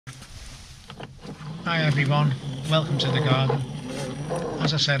Hi everyone, welcome to the garden.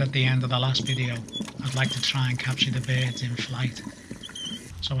 As I said at the end of the last video, I'd like to try and capture the birds in flight.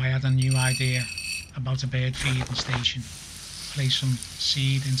 So I had a new idea about a bird feeding station. Placed some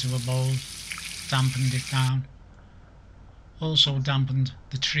seed into a bowl, dampened it down. Also dampened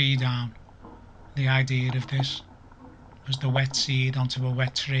the tree down. The idea of this was the wet seed onto a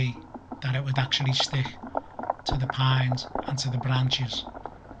wet tree, that it would actually stick to the pines and to the branches,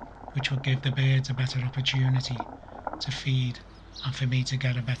 which would give the birds a better opportunity to feed and for me to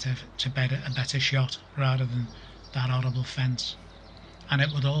get a better shot rather than that horrible fence. And it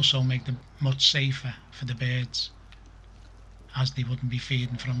would also make them much safer for the birds, as they wouldn't be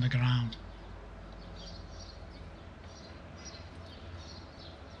feeding from the ground.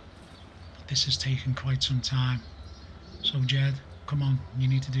 But this has taken quite some time. So Jed, come on, you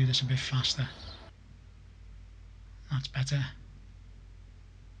need to do this a bit faster. That's better.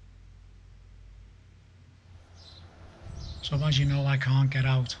 So as you know, I can't get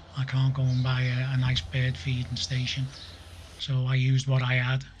out. I can't go and buy a nice bird feeding station. So I used what I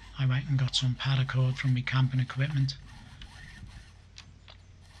had. I went and got some paracord from my camping equipment.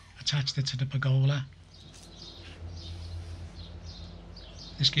 Attached it to the pergola.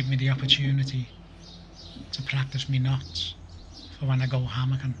 This gave me the opportunity to practice my knots for when I go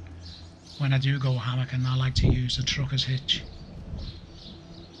hammocking. When I do go hammocking, I like to use the trucker's hitch,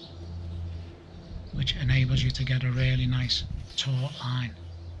 which enables you to get a really nice taut line.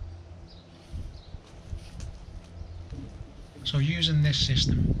 So using this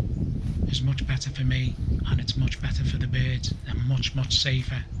system is much better for me, and it's much better for the birds, and much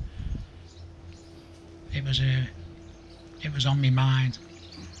safer. It was on my mind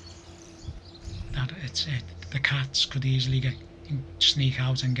that the cats could easily sneak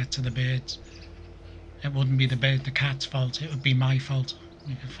out and get to the birds. It wouldn't be the cat's fault, it would be my fault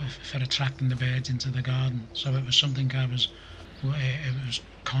for attracting the birds into the garden. So it was something I was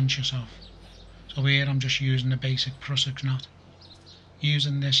conscious of. So here I'm just using a basic prusik knot.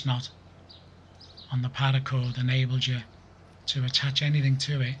 Using this knot on the paracord enables you to attach anything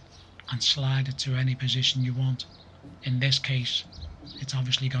to it and slide it to any position you want. In this case, it's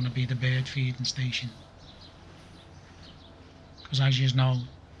obviously going to be the bird feeding station. Because as you know,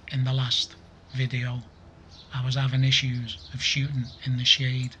 in the last video, I was having issues of shooting in the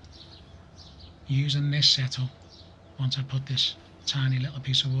shade. Using this setup, once I put this tiny little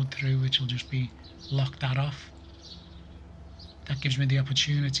piece of wood through, which will just be lock that off, that gives me the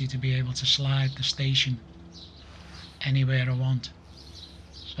opportunity to be able to slide the station anywhere I want.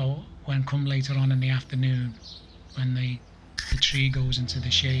 So when come later on in the afternoon, when the tree goes into the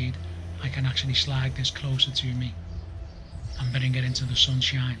shade, I can actually slide this closer to me and bring it into the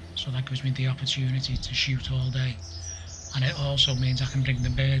sunshine. So that gives me the opportunity to shoot all day. And it also means I can bring the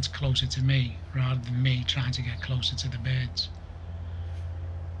birds closer to me rather than me trying to get closer to the birds.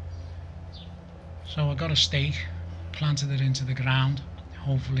 So I got a stake, planted it into the ground,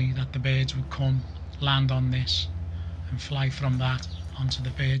 hopefully that the birds would come, land on this and fly from that onto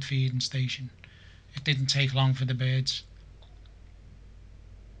the bird feeding station. It didn't take long for the birds.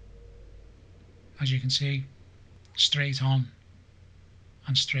 As you can see, straight on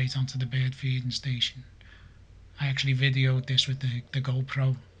and straight onto the bird feeding station. I actually videoed this with the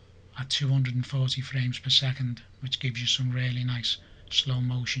GoPro at 240 frames per second, which gives you some really nice slow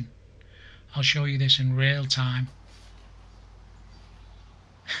motion. I'll show you this in real time.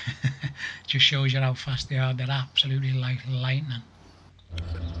 Just shows you how fast they are. They're absolutely like lightning.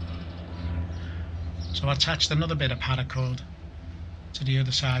 So I attached another bit of paracord to the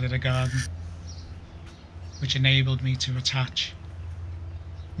other side of the garden, which enabled me to attach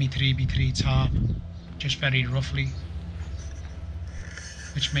my 3x3 tarp just very roughly,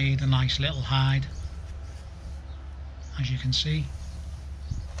 which made a nice little hide, as you can see.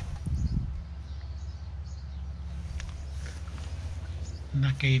 And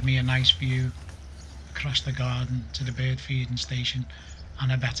that gave me a nice view across the garden to the bird feeding station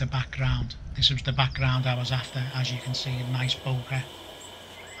and a better background. This was the background I was after, as you can see, a nice bokeh,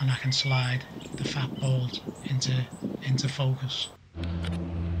 and I can slide the fat balls into focus.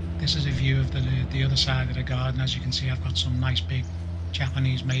 This is a view of the other side of the garden. As you can see, I've got some nice big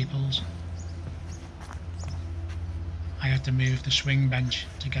Japanese maples. I had to move the swing bench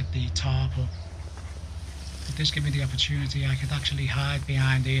to get the tarp up. But this gave me the opportunity, I could actually hide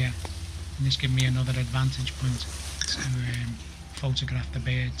behind here, and this gave me another advantage point to photograph the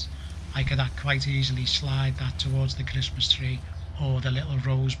birds. I could quite easily slide that towards the Christmas tree or the little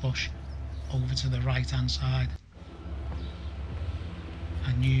rose bush over to the right hand side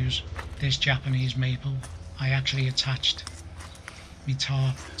and use this Japanese maple. I actually attached my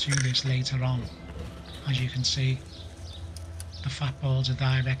tarp to this later on As you can see, the fat balls are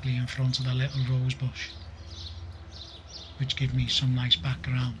directly in front of the little rose bush, which give me some nice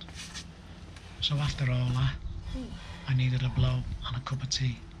background. So after all that, I needed a blow and a cup of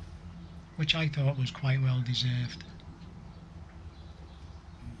tea, which I thought was quite well deserved.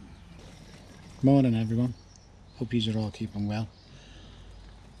 Morning everyone, hope you're all keeping well.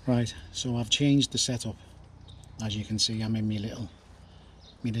 Right, so I've changed the setup. As you can see, I'm in my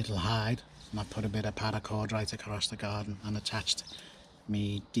little hide, and I've put a bit of paracord right across the garden and attached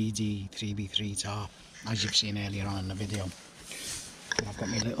me DD 3x3 tarp, as you've seen earlier on in the video. And I've got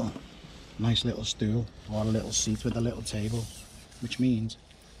my nice little stool, or a little seat with a little table, which means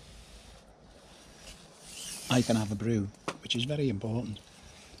I can have a brew, which is very important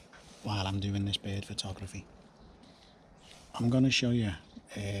while I'm doing this bird photography. I'm going to show you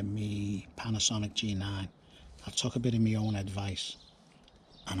me Panasonic G9. I've took a bit of my own advice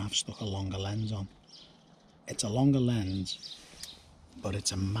and I've stuck a longer lens on. It's a longer lens, but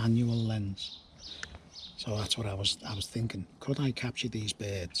it's a manual lens. So that's what I was thinking. Could I capture these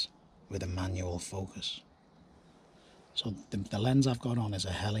birds with a manual focus? So the lens I've got on is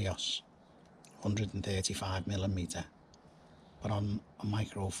a Helios 135mm, but on a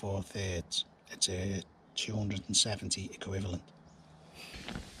micro 4/3, it's a 270 equivalent.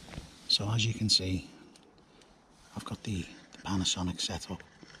 So as you can see, I've got the Panasonic setup.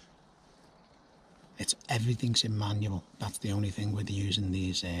 Everything's in manual. That's the only thing with using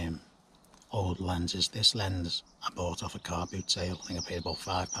these old lenses. This lens I bought off a car boot sale. I think I paid about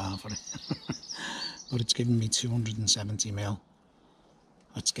 £5 for it. But it's given me 270mm.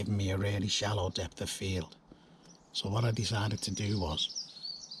 It's given me a really shallow depth of field. So what I decided to do was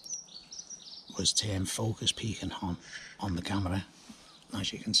turn focus peaking on the camera.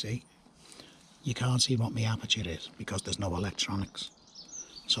 As you can see, you can't see what my aperture is because there's no electronics.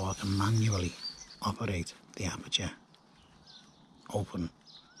 So I can manually operate the aperture, open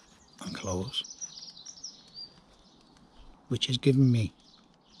and close, which has given me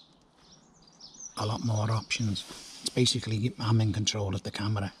a lot more options. It's basically, I'm in control of the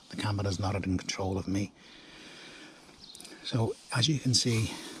camera's not in control of me. So as you can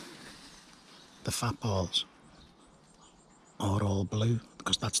see, the fat balls are all blue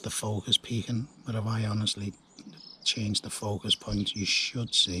because that's the focus peaking, but if I honestly change the focus point, you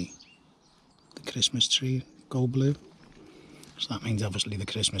should see the Christmas tree go blue. So that means obviously the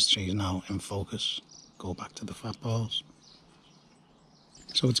Christmas tree is now in focus. Go back to the fat balls.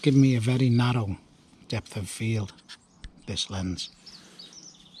 So it's given me a very narrow depth of field, this lens.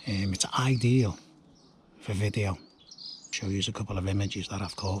 It's ideal for video. I'll show you a couple of images that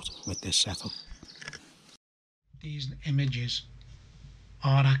I've caught with this setup. These images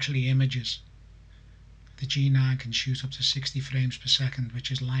are actually images. The G9 can shoot up to 60 frames per second,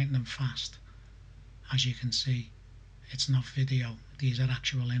 which is lightning fast. As you can see, it's not video, these are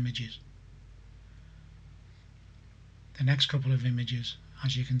actual images. The next couple of images,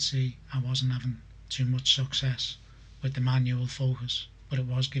 as you can see, I wasn't having too much success with the manual focus, but it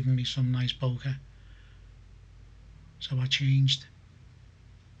was giving me some nice bokeh. So I changed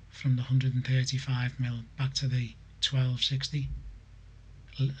from the 135mm back to the 1260,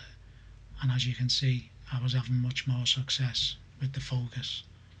 and as you can see, I was having much more success with the focus.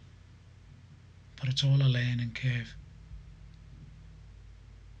 But it's all a learning curve.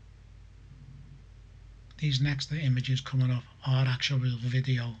 These next images coming up are actual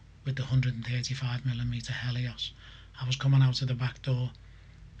video with the 135mm Helios. I was coming out of the back door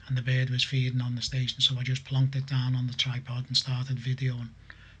and the bird was feeding on the station, so I just plonked it down on the tripod and started videoing.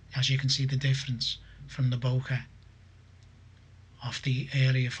 As you can see the difference from the bokeh of the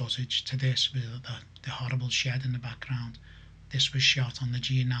earlier footage to this with the horrible shed in the background. This was shot on the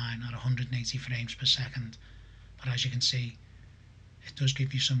G9 at 180 frames per second, but as you can see, it does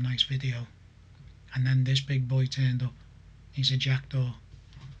give you some nice video. And then this big boy turned up. He's a Jackdaw,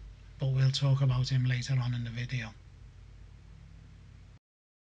 but we'll talk about him later on in the video.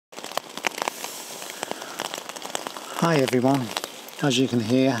 Hi everyone, as you can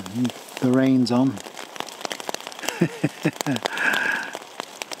hear, the rain's on.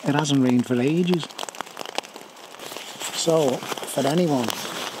 It hasn't rained for ages. So, for anyone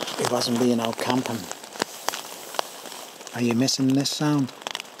who hasn't been out camping, are you missing this sound?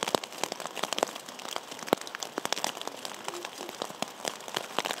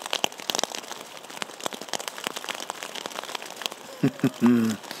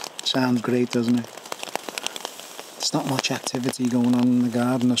 Sounds great, doesn't it? There's not much activity going on in the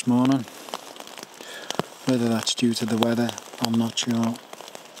garden this morning. Whether that's due to the weather, I'm not sure.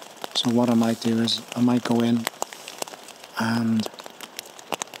 So what I might do is I might go in and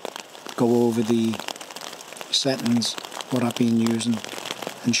go over the settings, what I've been using,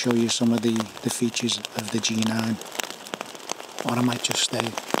 and show you some of the features of the G9. Or I might just stay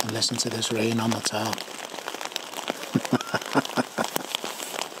and listen to this rain on the towel.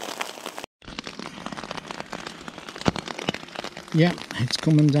 Yeah, it's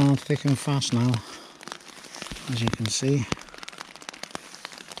coming down thick and fast now, as you can see.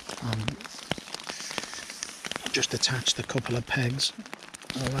 I've just attached a couple of pegs.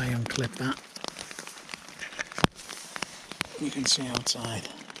 I'll unclip that. You can see outside.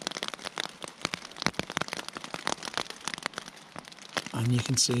 And you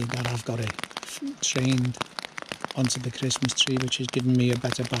can see that I've got it trained onto the Christmas tree, which has given me a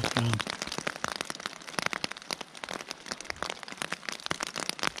better background.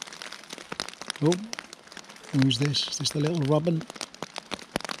 Oh, who's this? Is this the little robin?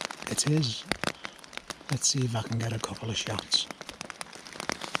 It is. Let's see if I can get a couple of shots.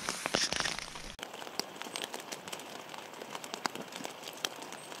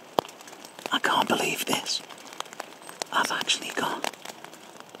 I can't believe this. I've actually got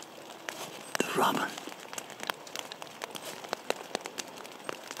the robin.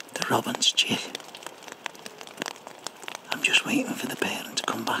 The robin's chick. I'm just waiting for the parent to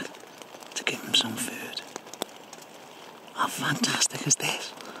come back to give him some food. How fantastic is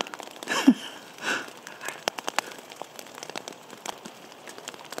this?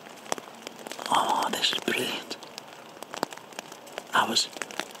 Oh, this is brilliant. I was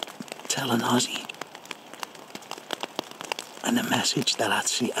telling Ozzy in a message that I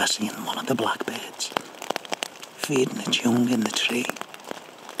seen one of the blackbirds feeding its young in the tree,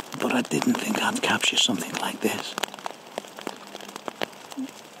 but I didn't think I'd capture something like this.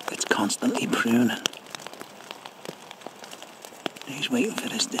 It's constantly pruning. He's waiting for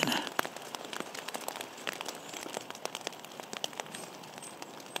his dinner.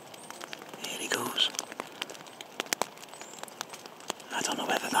 Here he goes. I don't know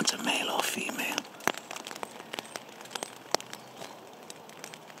whether that's a male or female.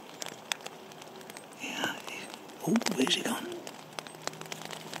 Yeah. Oh, where's he gone?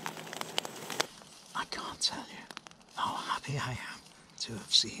 I can't tell you how happy I am to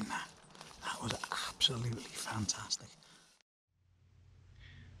have seen that. That was absolutely fantastic.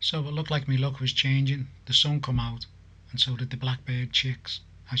 So it looked like my luck was changing. The sun come out, and so did the blackbird chicks,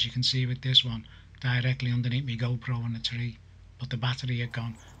 as you can see with this one, directly underneath my GoPro in the tree. But the battery had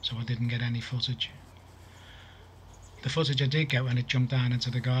gone, so I didn't get any footage. The footage I did get when it jumped down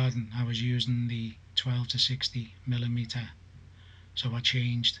into the garden, I was using the 12 to 60mm, so I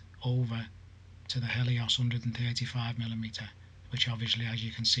changed over to the Helios 135mm, which obviously, as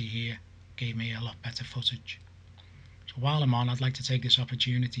you can see here, gave me a lot better footage. So while I'm on, I'd like to take this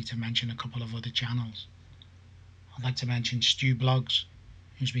opportunity to mention a couple of other channels. I'd like to mention Stu Blogs,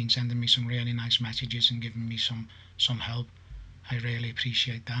 who's been sending me some really nice messages and giving me some help. I really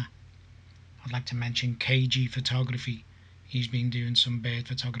appreciate that. I'd like to mention KG Photography. He's been doing some bird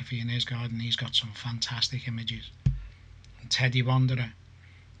photography in his garden. He's got some fantastic images. And Teddy Wanderer,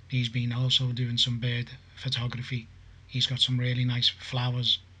 he's been also doing some bird photography. He's got some really nice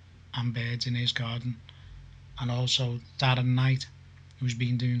flowers and birds in his garden. And also Darren Knight, who's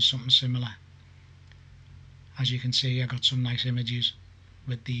been doing something similar. As you can see, I got some nice images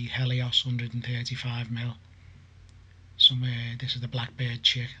with the Helios 135mm. This is the blackbird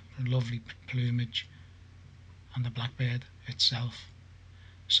chick, lovely plumage, and the blackbird itself.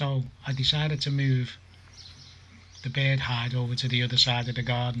 So I decided to move the bird hide over to the other side of the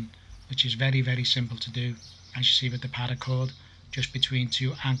garden, which is very, very simple to do. As you see with the paracord, just between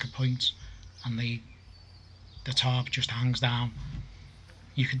two anchor points, and the tarp just hangs down.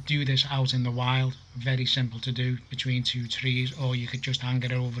 You could do this out in the wild, very simple to do, between two trees, or you could just hang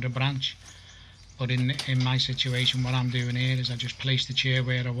it over a branch. But in my situation, what I'm doing here is I just place the chair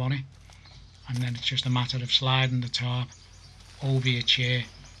where I want it, and then it's just a matter of sliding the tarp over your chair,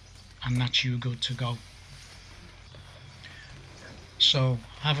 and that's you good to go. So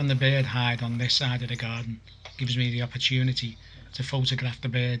having the bird hide on this side of the garden gives me the opportunity to photograph the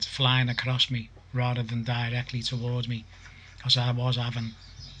birds flying across me rather than directly towards me, because I was having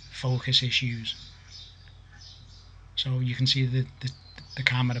focus issues. So you can see the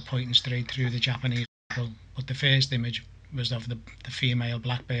camera pointing straight through the Japanese people, but the first image was of the female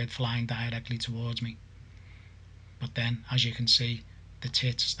blackbird flying directly towards me. But then, as you can see, the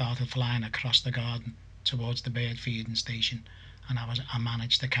tits started flying across the garden towards the bird feeding station, and I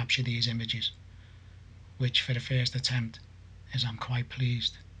managed to capture these images, which for the first attempt I'm quite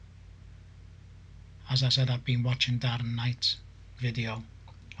pleased. As I said, I've been watching Darren Knight's video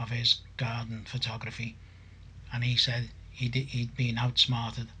of his garden photography, and he said he'd been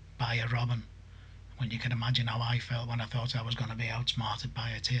outsmarted by a robin Well, you can imagine how I felt when I thought I was going to be outsmarted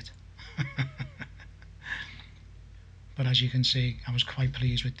by a tit. But as you can see, I was quite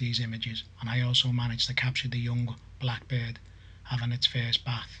pleased with these images, and I also managed to capture the young blackbird having its first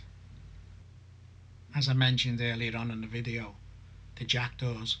bath. As I mentioned earlier on in the video, the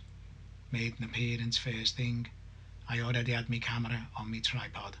jackdaws made an appearance first thing. I already had my camera on my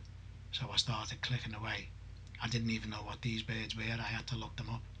tripod, so I started clicking away. I didn't even know what these birds were, I had to look them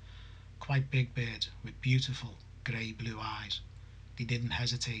up. Quite big birds with beautiful grey blue eyes. They didn't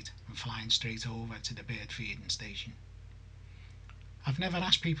hesitate and flying straight over to the bird feeding station. I've never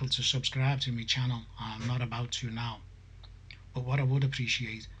asked people to subscribe to my channel, and I'm not about to now. But what I would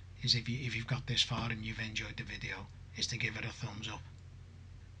appreciate is if you've got this far and you've enjoyed the video, is to give it a thumbs up,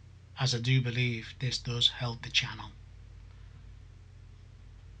 as I do believe this does help the channel.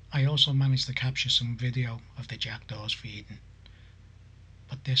 I also managed to capture some video of the jackdaws feeding,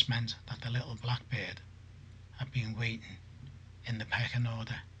 but this meant that the little blackbird had been waiting in the pecking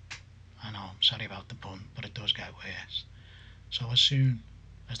order. I know, sorry about the pun, but it does get worse. So as soon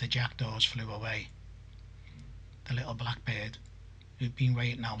as the jackdaws flew away, the little blackbird, who'd been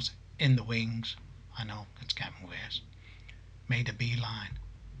waiting out in the wings, I know, it's getting worse, made a beeline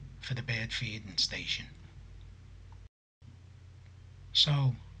for the bird feeding station.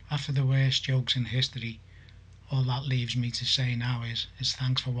 So, after the worst jokes in history, all that leaves me to say now is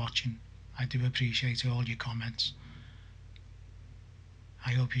thanks for watching. I do appreciate all your comments.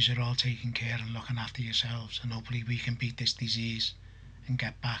 I hope you are all taking care and looking after yourselves, and hopefully we can beat this disease and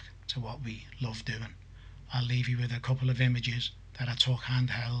get back to what we love doing. I'll leave you with a couple of images that I took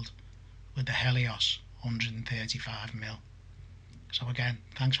handheld with the Helios 135mm. So again,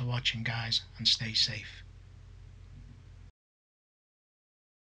 thanks for watching guys, and stay safe.